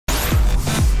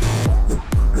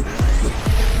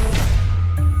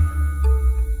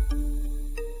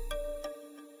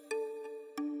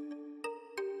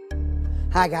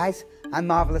Hi guys, I'm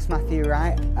Marvellous Matthew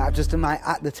Wright. I've just done my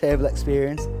at the table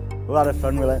experience. A lot of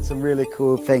fun. We learnt some really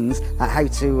cool things like how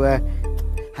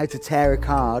to tear a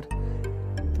card,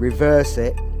 reverse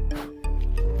it,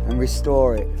 and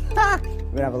restore it. We're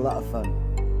gonna have a lot of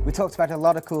fun. We talked about a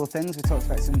lot of cool things. We talked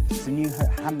about some new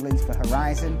handlings for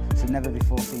Horizon, some never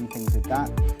before seen things with that.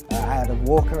 I had a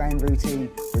walk around routine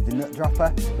with the nut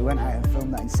dropper. We went out and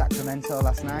filmed that in Sacramento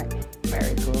last night.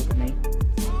 Very cool for me.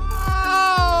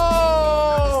 Oh!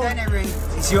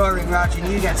 It's your ring, Roger,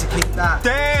 and you get to keep that.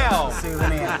 Damn!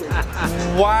 Souvenir.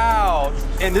 Wow!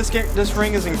 And this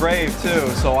ring is engraved too,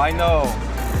 so I know.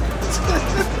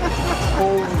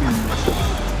 Holy shit.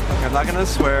 Okay, I'm not gonna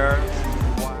swear.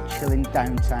 Chilling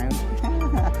downtown.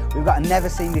 We've got a never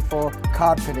seen before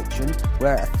card prediction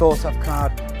where a thought of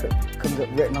card comes up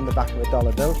written on the back of a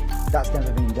dollar bill. That's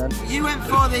never been done. You went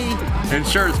for the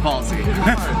insurance policy.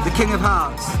 The King of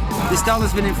Hearts. This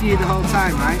dollar's been in for you the whole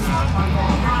time, right?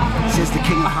 It says the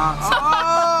King of Hearts.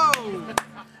 Oh!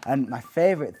 And my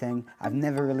favourite thing, I've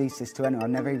never released this to anyone,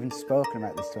 I've never even spoken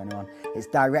about this to anyone. It's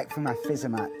direct from my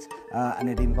Physimat, and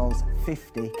it involves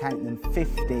 50, count them,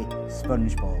 50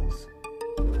 sponge balls.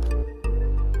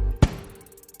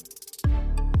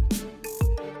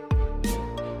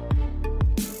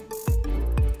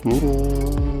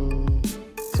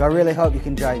 So I really hope you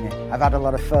can join me. I've had a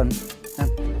lot of fun.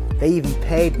 They even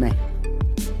paid me.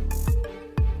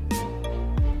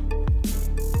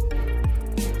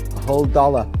 A whole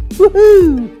dollar.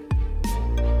 Woohoo!